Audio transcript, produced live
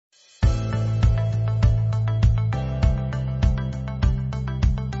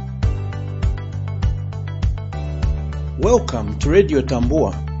Welcome to Radio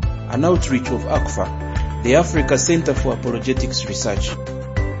Tambua, an outreach of ACFA, the Africa Center for Apologetics Research.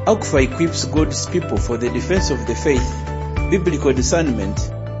 ACFA equips God's people for the defense of the faith, biblical discernment,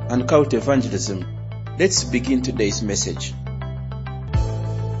 and cult evangelism. Let's begin today's message.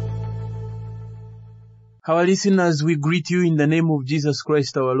 Our listeners, we greet you in the name of Jesus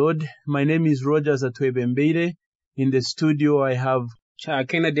Christ our Lord. My name is Rogers Atwebembeire. In the studio I have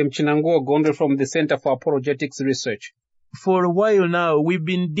Kennedy Mchinanguo Gondwe from the Center for Apologetics Research. For a while now, we've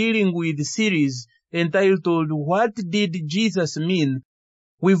been dealing with a series entitled, What Did Jesus Mean?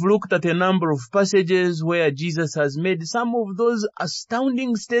 We've looked at a number of passages where Jesus has made some of those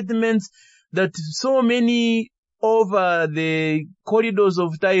astounding statements that so many over the corridors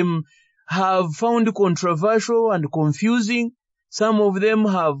of time have found controversial and confusing. Some of them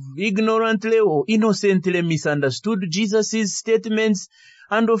have ignorantly or innocently misunderstood Jesus' statements.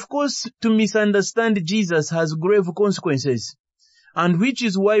 And of course, to misunderstand Jesus has grave consequences. And which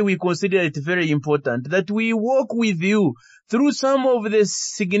is why we consider it very important that we walk with you through some of the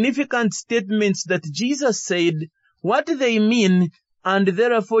significant statements that Jesus said, what they mean, and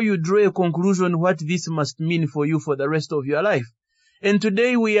therefore you draw a conclusion what this must mean for you for the rest of your life. And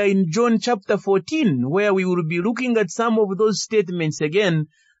today we are in John chapter 14, where we will be looking at some of those statements again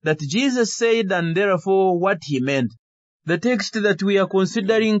that Jesus said and therefore what he meant. The text that we are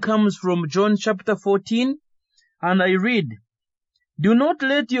considering comes from John chapter 14, and I read, Do not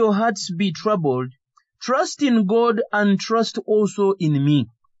let your hearts be troubled. Trust in God and trust also in me.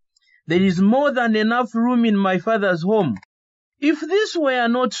 There is more than enough room in my Father's home. If this were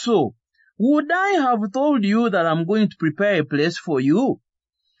not so, would I have told you that I'm going to prepare a place for you?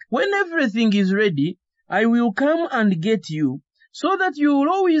 When everything is ready, I will come and get you, so that you will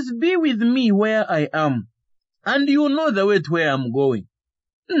always be with me where I am. And you know the way to where I'm going.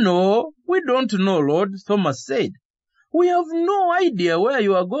 No, we don't know, Lord, Thomas said. We have no idea where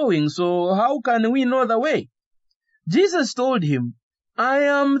you are going, so how can we know the way? Jesus told him, I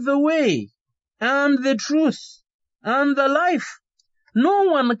am the way, and the truth, and the life. No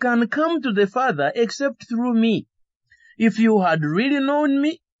one can come to the Father except through me. If you had really known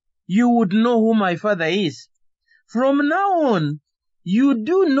me, you would know who my Father is. From now on, you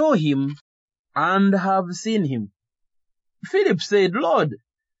do know him and have seen him. Philip said, Lord,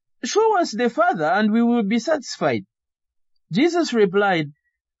 show us the Father and we will be satisfied. Jesus replied,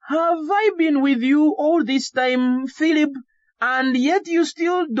 Have I been with you all this time, Philip, and yet you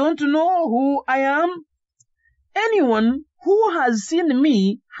still don't know who I am? Anyone who has seen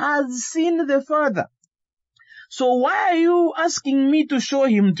me has seen the Father. So why are you asking me to show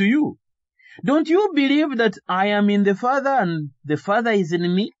him to you? Don't you believe that I am in the Father and the Father is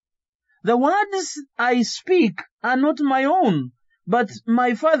in me? The words I speak are not my own, but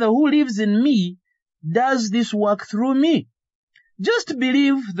my Father who lives in me does this work through me. Just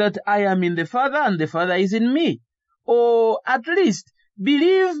believe that I am in the Father and the Father is in me. Or at least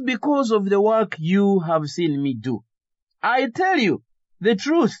believe because of the work you have seen me do. I tell you the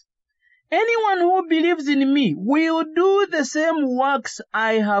truth. Anyone who believes in me will do the same works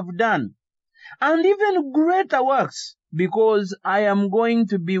I have done, and even greater works, because I am going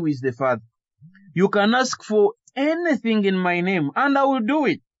to be with the Father. You can ask for anything in my name, and I will do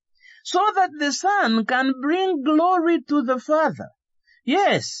it, so that the Son can bring glory to the Father.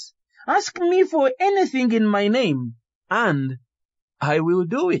 Yes, ask me for anything in my name, and I will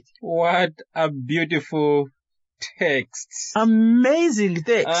do it. What a beautiful text. Amazing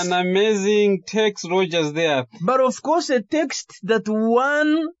text. An amazing text, Rogers, there. But of course, a text that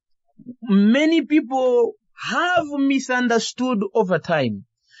many people have misunderstood over time.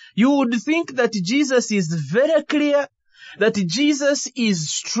 You would think that Jesus is very clear, that Jesus is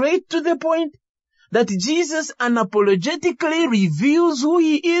straight to the point, that Jesus unapologetically reveals who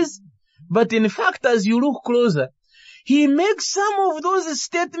he is. But in fact, as you look closer, he makes some of those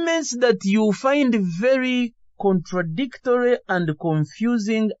statements that you find very contradictory and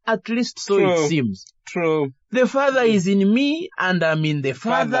confusing, at least so it seems. True. The Father is in me and I'm in the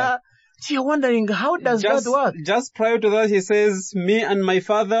Father. So you're wondering, how does that work? Just prior to that, he says, me and my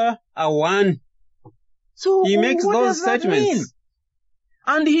Father are one. So he makes what those does that statements. mean?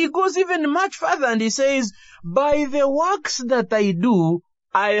 And he goes even much further and he says, by the works that I do,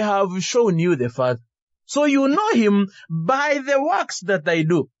 I have shown you the Father. So you know him by the works that I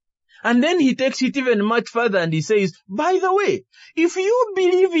do. And then he takes it even much further and he says, by the way, if you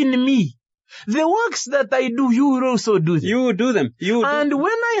believe in me, the works that I do, you will also do them. You will do them. And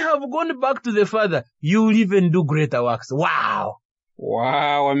when I have gone back to the Father, you will even do greater works. Wow.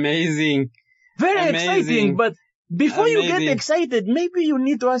 Wow, amazing. Very exciting, but Before you get Amazing. excited, maybe you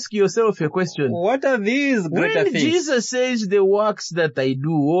need to ask yourself a question. What are these greater When things? Jesus says the works that I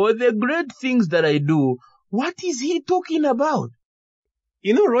do, or the great things that I do, what is he talking about?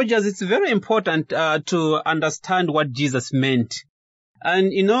 You know, Rogers, it's very important to understand what Jesus meant.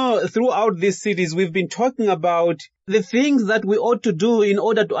 And, you know, throughout this series, we've been talking about the things that we ought to do in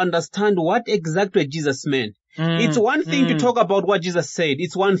order to understand what exactly Jesus meant. It's one thing to talk about what Jesus said.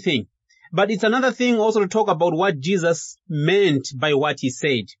 It's one thing. But it's another thing also to talk about what Jesus meant by what he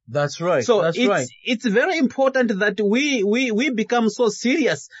said. That's right. So That's it's, right. it's very important that we become so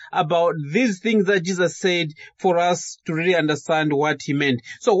serious about these things that Jesus said for us to really understand what he meant.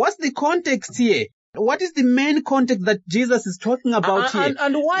 So what's the context here? What is the main context that Jesus is talking about here?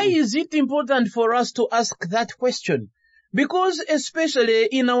 And why is it important for us to ask that question? Because especially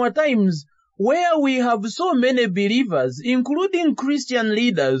in our times where we have so many believers, including Christian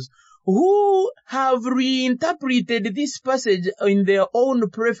leaders, who have reinterpreted this passage in their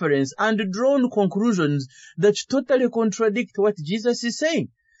own preference and drawn conclusions that totally contradict what Jesus is saying.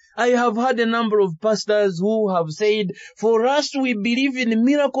 I have had a number of pastors who have said, for us we believe in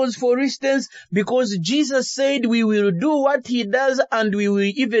miracles, for instance, because Jesus said we will do what he does and we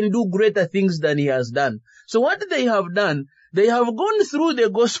will even do greater things than he has done. So what they have done, they have gone through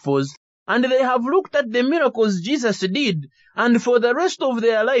the Gospels and they have looked at the miracles Jesus did, and for the rest of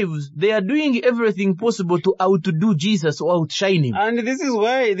their lives, they are doing everything possible to outdo Jesus or outshine him. And this is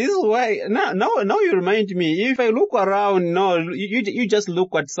why, now you remind me, if I look around, you just look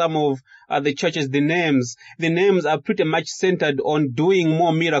at some of the churches, the names are pretty much centered on doing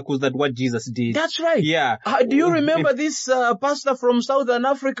more miracles than what Jesus did. That's right. Yeah. Do you remember this pastor from Southern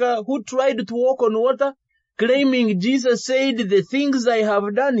Africa who tried to walk on water? Claiming Jesus said, the things I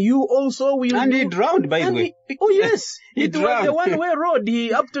have done, you also will And do. he drowned, by the way. Oh yes, He it was drowned. the one-way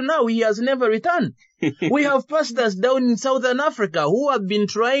road. Up to now, he has never returned. We have pastors down in Southern Africa who have been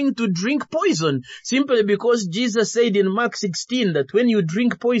trying to drink poison simply because Jesus said in Mark 16 that when you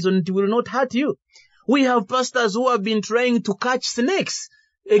drink poison, it will not hurt you. We have pastors who have been trying to catch snakes.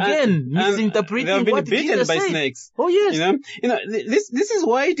 Again, misinterpreting they have been what bitten Jesus by said. snakes. Oh yes. You know, this is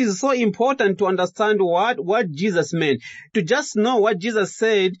why it is so important to understand what Jesus meant. To just know what Jesus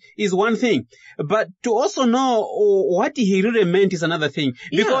said is one thing, but to also know what he really meant is another thing.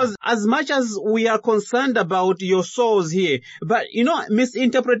 Because as much as we are concerned about your souls here, but you know,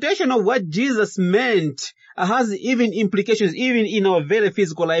 misinterpretation of what Jesus meant has even implications, even in our very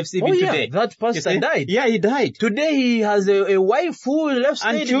physical lives, even today. That pastor died. Yeah, he died. Today he has a wife who left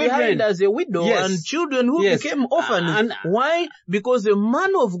stayed behind as a widow, and children who became orphans. Why? Because a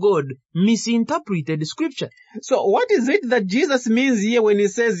man of God misinterpreted scripture. So what is it that Jesus means here when he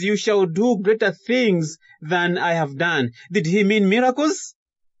says, you shall do greater things than I have done? Did he mean miracles?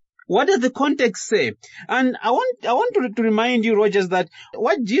 What does the context say? And I want to remind you, Rogers, that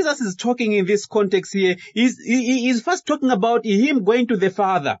what Jesus is talking in this context here is he is first talking about him going to the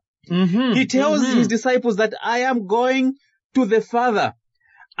Father. He tells his disciples that I am going to the Father.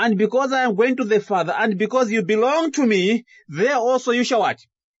 And because I am going to the Father, and because you belong to me, there also you shall what?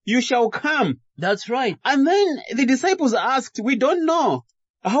 You shall come. That's right. And then the disciples asked, we don't know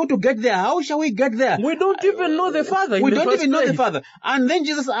how to get there. How shall we get there? We don't even know the Father. We don't even know the Father. And then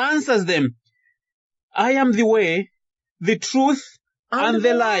Jesus answers them, I am the way, the truth, and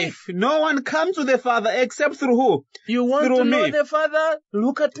the life. No one comes to the Father except through who? You want through to know me. the Father?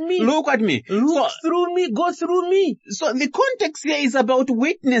 Look at me. Look at me. Look through me. Go through me. So the context here is about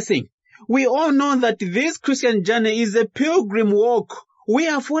witnessing. We all know that this Christian journey is a pilgrim walk. We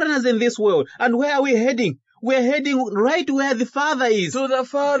are foreigners in this world. And where are we heading? We're heading right where the Father is. To the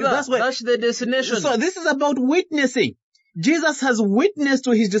Father. That's the destination. So this is about witnessing. Jesus has witnessed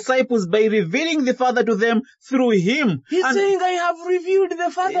to his disciples by revealing the Father to them through him. He's saying, I have revealed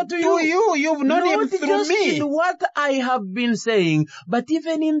the Father to you. You've known him through just me. In what I have been saying, but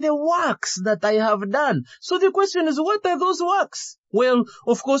even in the works that I have done. So the question is, what are those works? Well,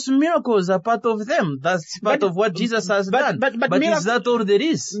 of course, miracles are part of them. That's part of what Jesus has done. But is that all there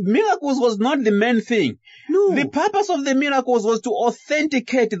is? Miracles was not the main thing. No. The purpose of the miracles was to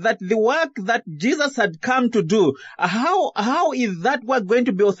authenticate that the work that Jesus had come to do. How is that work going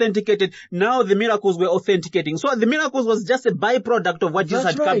to be authenticated? Now the miracles were authenticating. So the miracles was just a byproduct of what Jesus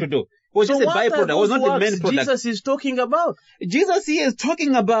had come to do. It was just a byproduct. It was not the main product. Jesus is talking about. Jesus here is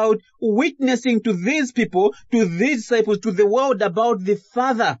talking about witnessing to these people, to these disciples, to the world about the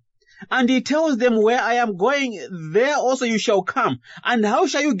Father. And he tells them, where I am going, there also you shall come. And how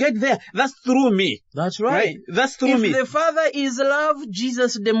shall you get there? That's through me. That's right. That's through me. If the Father is love,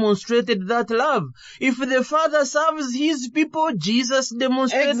 Jesus demonstrated that love. If the Father serves his people, Jesus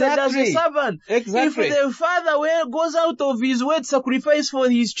demonstrated as a servant. Exactly. If the Father goes out of his way to sacrifice for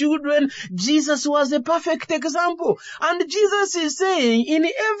his children, Jesus was a perfect example. And Jesus is saying, in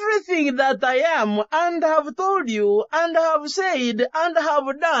everything that I am and have told you and have said and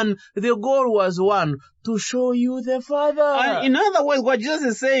have done, the goal was one, to show you the Father. And in other words, what Jesus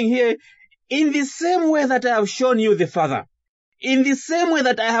is saying here, in the same way that I have shown you the Father, in the same way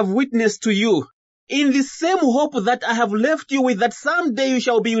that I have witnessed to you, in the same hope that I have left you with, that someday you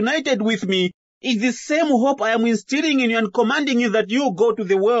shall be united with me, is the same hope I am instilling in you and commanding you that you go to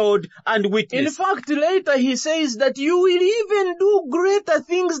the world and witness. In fact, later he says that you will even do greater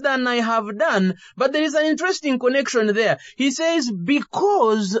things than I have done. But there is an interesting connection there. He says,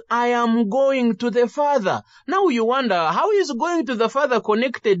 because I am going to the Father. Now you wonder, how is going to the Father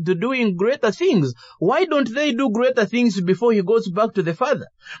connected to doing greater things? Why don't they do greater things before he goes back to the Father?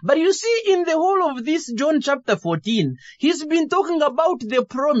 But you see, in the whole of this John chapter 14, he's been talking about the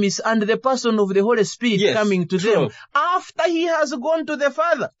promise and the person of the Holy Spirit coming to them after he has gone to the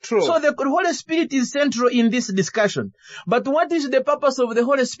Father. True. So the Holy Spirit is central in this discussion. But what is the purpose of the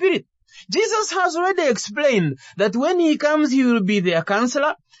Holy Spirit? Jesus has already explained that when he comes, he will be their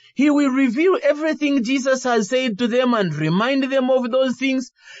counselor. He will reveal everything Jesus has said to them and remind them of those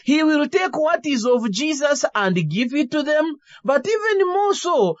things. He will take what is of Jesus and give it to them. But even more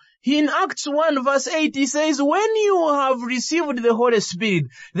so, in Acts 1 verse 8, he says, when you have received the Holy Spirit,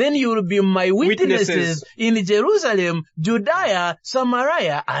 then you will be my witnesses in Jerusalem, Judea,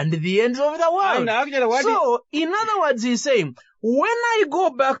 Samaria, and the ends of the world. So, in other words, he's saying, when I go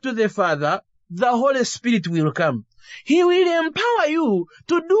back to the Father, the Holy Spirit will come. He will empower you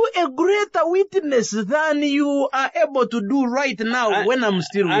to do a greater witness than you are able to do right now when I'm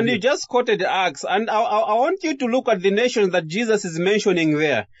still with you. And you just quoted Acts, and I want you to look at the nations that Jesus is mentioning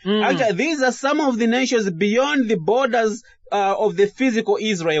there. Actually, these are some of the nations beyond the borders of the physical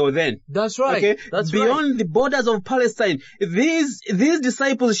Israel then. That's right. Okay? That's beyond the borders of Palestine. These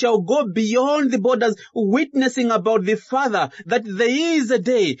disciples shall go beyond the borders, witnessing about the Father, that there is a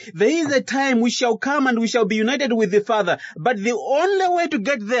day, there is a time we shall come and we shall be united with the Father. But the only way to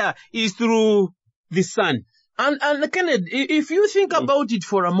get there is through the Son. And Kenneth, if you think about it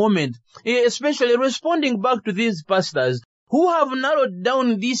for a moment, especially responding back to these pastors who have narrowed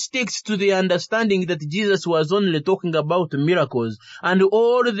down these texts to the understanding that Jesus was only talking about miracles, and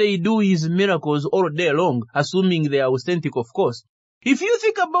all they do is miracles all day long, assuming they are authentic, of course. If you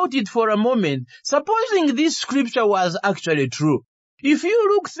think about it for a moment, supposing this scripture was actually true, if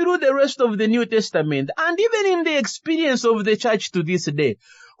you look through the rest of the New Testament, and even in the experience of the church to this day,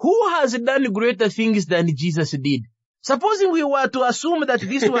 who has done greater things than Jesus did? Supposing we were to assume that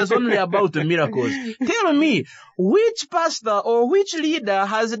this was only about miracles, tell me, which pastor or which leader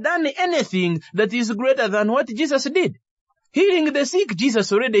has done anything that is greater than what Jesus did? Healing the sick,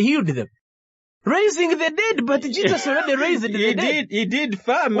 Jesus already healed them. Raising the dead, but Jesus already raised the dead. He did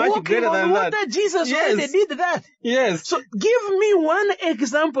far much Walking greater than on that. water, Jesus already did that. Yes. So give me one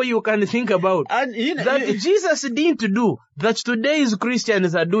example you can think about And Jesus didn't do, that today's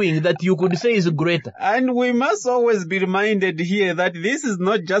Christians are doing, that you could say is greater. And we must always be reminded here that this is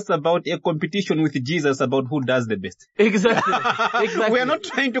not just about a competition with Jesus about who does the best. Exactly. We are not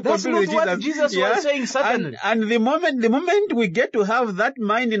trying to That's compete not with what Jesus was saying, certainly. And the moment we get to have that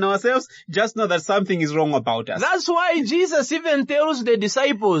mind in ourselves, just know that something is wrong about us. That's why Jesus even tells the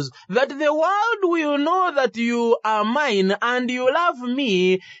disciples that the world will know that you are mine and you love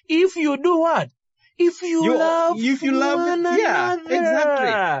me if you do what? If you love one another.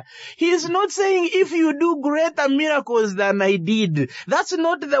 Exactly. He's not saying if you do greater miracles than I did. That's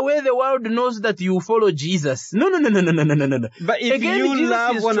not the way the world knows that you follow Jesus. No. But if Again, you Jesus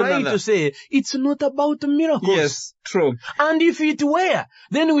love is one trying another, to say it's not about miracles. yes, true. And if it were,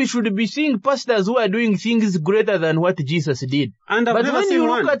 then we should be seeing pastors who are doing things greater than what Jesus did. And I've But never when seen you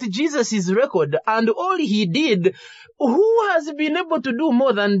one. look at Jesus' record and all he did, who has been able to do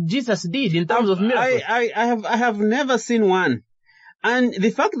more than Jesus did in terms of miracles? I have never seen one. And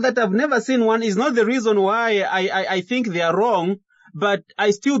the fact that I've never seen one is not the reason why I think they are wrong, but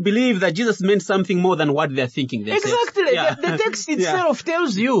I still believe that Jesus meant something more than what they're thinking themselves. Exactly. Yeah. The text itself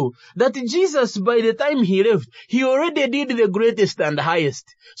tells you that Jesus, by the time he left, he already did the greatest and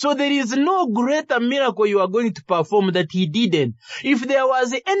highest. So there is no greater miracle you are going to perform that he didn't. If there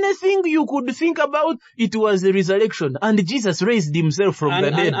was anything you could think about, it was the resurrection. And Jesus raised himself from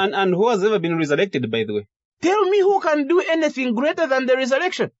the dead. And who has ever been resurrected, by the way? Tell me who can do anything greater than the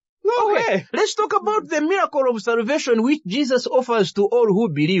resurrection. No Okay, way. let's talk about the miracle of salvation which Jesus offers to all who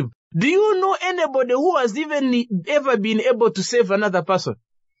believe. Do you know anybody who has even ever been able to save another person?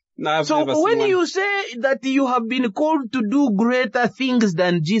 No, I've So never seen when one. you say that you have been called to do greater things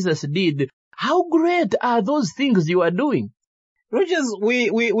than Jesus did, how great are those things you are doing? Rogers, we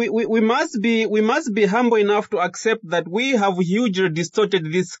must be humble enough to accept that we have hugely distorted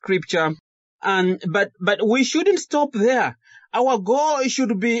this scripture, but we shouldn't stop there. Our goal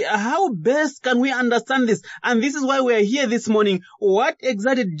should be how best can we understand this, and this is why we are here this morning. What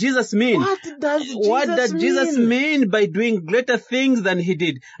exactly did Jesus mean? What does Jesus mean by doing greater things than he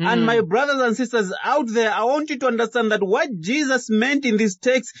did? And my brothers and sisters out there, I want you to understand that what Jesus meant in this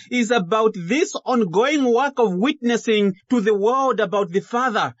text is about this ongoing work of witnessing to the world about the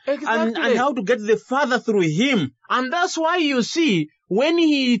Father. Exactly. And how to get the Father through him. And that's why you see, when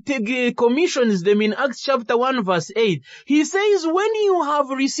he commissions them in Acts chapter 1 verse 8, he says, when you have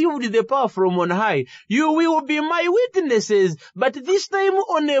received the power from on high, you will be my witnesses, but this time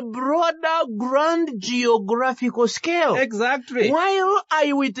on a broader, grand geographical scale. Exactly. While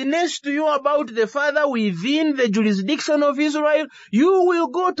I witness to you about the Father within the jurisdiction of Israel, you will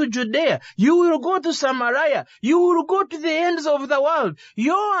go to Judea, you will go to Samaria, you will go to the ends of the world.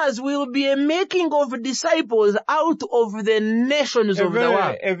 Yours will be a making of disciples out of the nations of the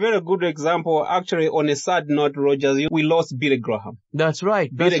world. A very good example, actually, on a sad note, Rogers, we lost Billy Graham. That's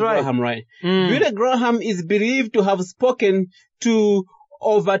right. Billy Graham, right? Billy Graham is believed to have spoken to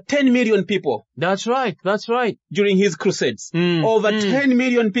over 10 million people. That's right. During his crusades. Over 10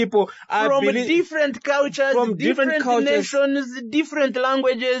 million people from different cultures, from different nations, different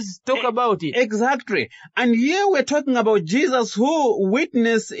languages. Talk about it. Exactly. And here we're talking about Jesus who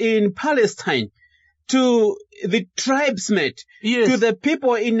witnessed in Palestine to the tribesmen, to the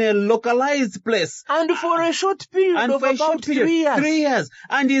people in a localized place. And for a short period of about 3 years. 3 years.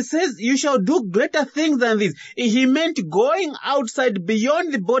 And he says, you shall do greater things than this. He meant going outside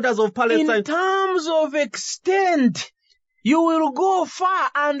beyond the borders of Palestine. In terms of extent, you will go far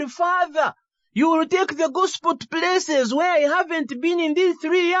and farther. You will take the gospel to places where I haven't been in these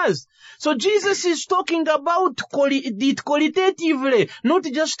 3 years. So Jesus is talking about it qualitatively, not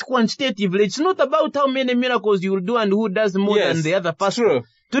just quantitatively. It's not about how many miracles you will do and who does more than the other person. True.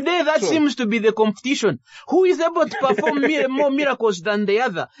 Today that seems to be the competition. Who is able to perform more miracles than the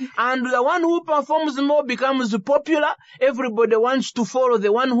other? And the one who performs more becomes popular. Everybody wants to follow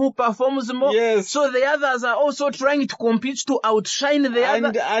the one who performs more. Yes. So the others are also trying to compete to outshine the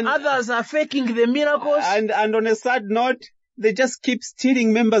other. And others are faking the miracles. And on a sad note, they just keep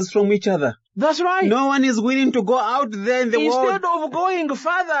stealing members from each other. That's right. No one is willing to go out there in the world. Instead of going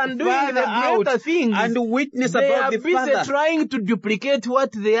further and doing the greater things and witness about the Father. They are busy trying to duplicate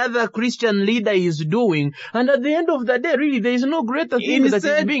what the other Christian leader is doing. And at the end of the day, really, there is no greater thing that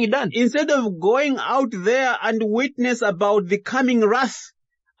is being done. Instead of going out there and witness about the coming wrath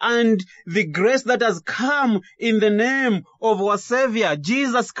and the grace that has come in the name of our Savior,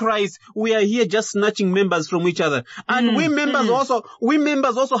 Jesus Christ, we are here just snatching members from each other. And we members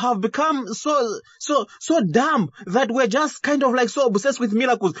also have become so dumb that we're just kind of like so obsessed with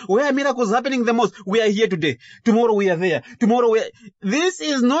miracles. Where are miracles happening the most? We are here today. Tomorrow we are there. This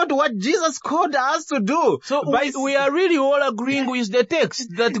is not what Jesus called us to do. So we are really all agreeing with the text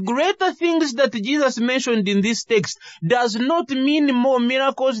that greater things that Jesus mentioned in this text does not mean more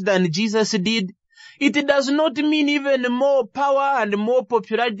miracles than Jesus did. It does not mean even more power and more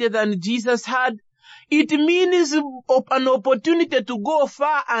popularity than Jesus had. It means an opportunity to go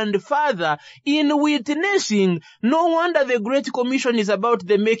far and farther in witnessing. No wonder the Great Commission is about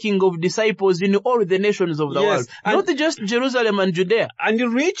the making of disciples in all the nations of the world. Not just Jerusalem and Judea.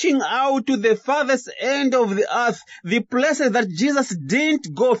 And reaching out to the farthest end of the earth, the places that Jesus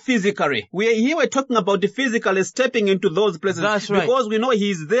didn't go physically. We're talking about the physically stepping into those places. That's right. Because we know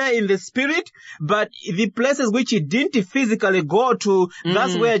he's there in the spirit, but the places which he didn't physically go to,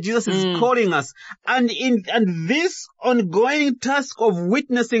 that's where Jesus is calling us. And this ongoing task of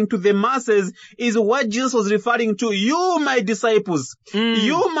witnessing to the masses is what Jesus was referring to. You, my disciples,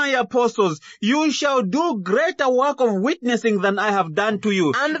 you, my apostles, you shall do greater work of witnessing than I have done to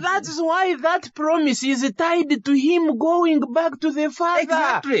you. And that is why that promise is tied to him going back to the Father.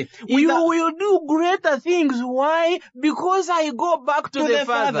 Exactly. You will do greater things. Why? Because I go back to the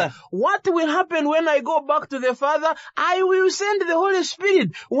Father. What will happen when I go back to the Father? I will send the Holy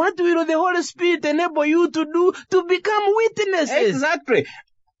Spirit. What will the Holy Spirit enable you to do? To become witnesses. Exactly.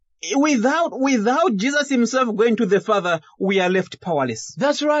 Without Jesus himself going to the Father, we are left powerless.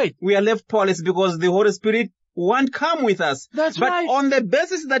 That's right. We are left powerless because the Holy Spirit won't come with us. That's but right. on the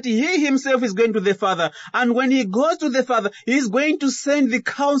basis that he himself is going to the Father, and when he goes to the Father, he's going to send the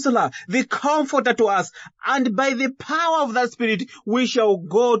counselor, the comforter to us, and by the power of that Spirit, we shall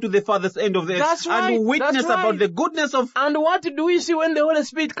go to the farthest end of the earth That's right. and witness That's right. about the goodness of... And what do we see when the Holy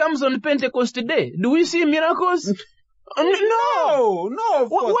Spirit comes on Pentecost Day? Do we see miracles? No. No, of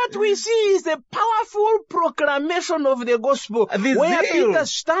course. What we see is a powerful proclamation of the gospel, The where zeal. Peter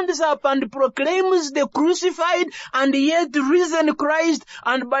stands up and proclaims the crucified and yet risen Christ,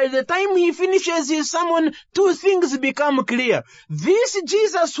 and by the time he finishes his sermon, two things become clear. This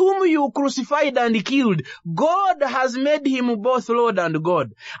Jesus whom you crucified and killed, God has made him both Lord and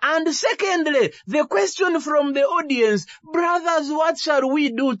God. And secondly, the question from the audience, brothers, what shall we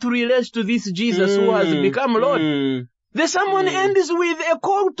do to relate to this Jesus who has become Lord? The sermon ends with a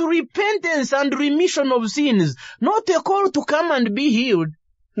call to repentance and remission of sins, not a call to come and be healed.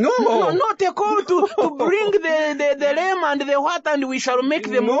 No, not a call to bring the lamb and the what and we shall make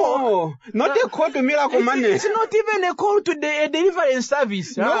them walk. Not a call to miracle money. It's not even a call to a deliverance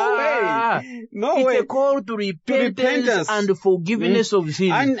service. No way. It's a call to repentance and forgiveness of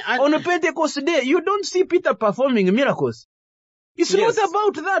sins. And on Pentecost Day, you don't see Peter performing miracles. It's not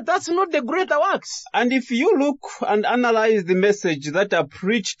about that. That's not the greater works. And if you look and analyze the message that are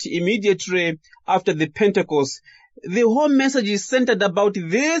preached immediately after the Pentecost, the whole message is centered about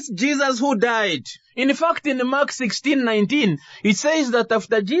this Jesus who died. In fact, in Mark 16:19, it says that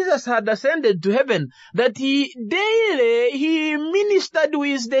after Jesus had ascended to heaven, that he daily ministered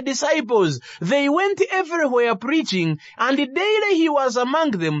with the disciples. They went everywhere preaching, and daily he was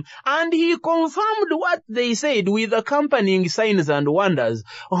among them, and he confirmed what they said with accompanying signs and wonders.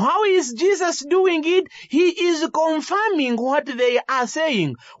 How is Jesus doing it? He is confirming what they are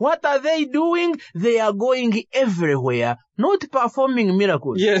saying. What are they doing? They are going everywhere, not performing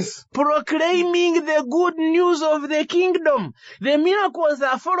miracles. Yes. Proclaiming the good news of the kingdom. The miracles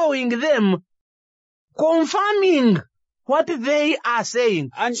are following them, confirming what they are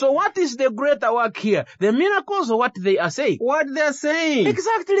saying. And so what is the greater work here? The miracles or what they are saying? What they are saying.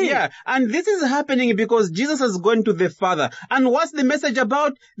 Exactly. Yeah. And this is happening because Jesus has gone to the Father. And what's the message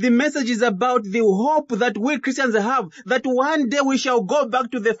about? The message is about the hope that we Christians have, that one day we shall go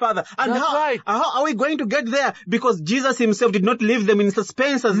back to the Father. And how are we going to get there? Because Jesus himself did not leave them in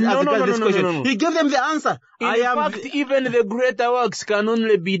suspense as regards this question. No. He gave them the answer. In fact, even the greater works can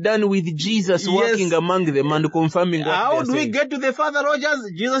only be done with Jesus working among them and confirming what How do we get to the Father,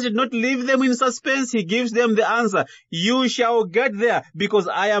 Rogers? Jesus did not leave them in suspense. He gives them the answer. You shall get there because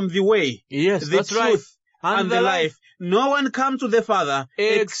I am the way, the truth, and the life. No one comes to the Father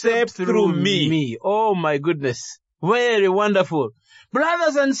except through me. Oh my goodness. Very wonderful.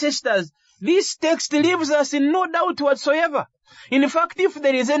 Brothers and sisters, this text leaves us in no doubt whatsoever. In fact, if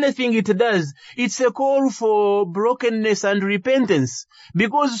there is anything it does, it's a call for brokenness and repentance.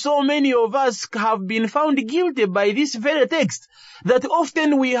 Because so many of us have been found guilty by this very text, that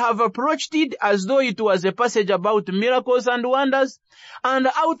often we have approached it as though it was a passage about miracles and wonders. And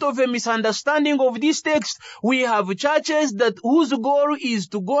out of a misunderstanding of this text, we have churches whose goal is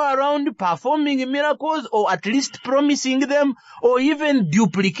to go around performing miracles, or at least promising them, or even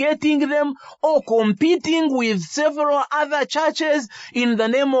duplicating them, or competing with several other churches in the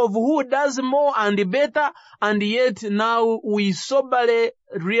name of who does more and better. And yet now we soberly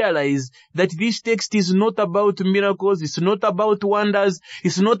realize that this text is not about miracles, it's not about wonders,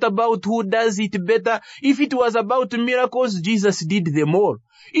 it's not about who does it better. If it was about miracles, Jesus did them all.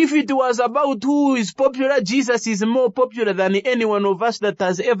 If it was about who is popular, Jesus is more popular than any one of us that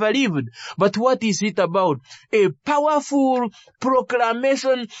has ever lived. But what is it about? A powerful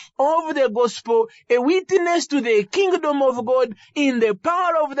proclamation of the gospel, a witness to the kingdom of God in the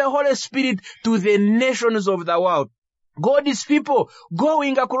power of the Holy Spirit to the nations of the world. God's people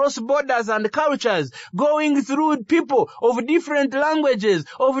going across borders and cultures, going through people of different languages,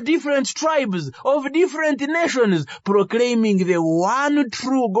 of different tribes, of different nations, proclaiming the one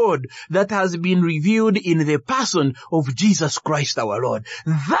true God that has been revealed in the person of Jesus Christ our Lord.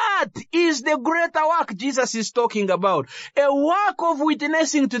 That is the greater work Jesus is talking about. A work of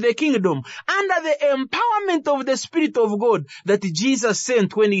witnessing to the kingdom under the empowerment of the Spirit of God that Jesus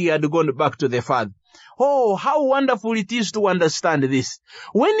sent when he had gone back to the Father. Oh, how wonderful it is to understand this.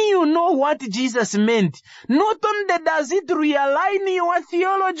 When you know what Jesus meant, not only does it realign your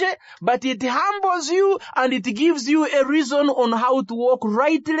theology, but it humbles you and it gives you a reason on how to walk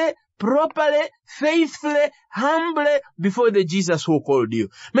rightly, properly, faithfully, humbly before the Jesus who called you.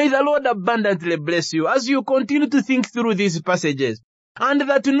 May the Lord abundantly bless you as you continue to think through these passages. And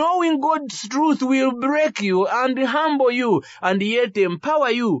that knowing God's truth will break you and humble you and yet empower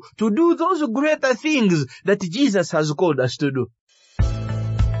you to do those greater things that Jesus has called us to do.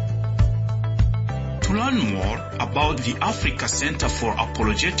 To learn more about the Africa Center for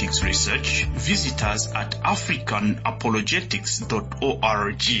Apologetics Research, visit us at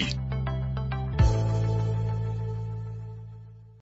africanapologetics.org.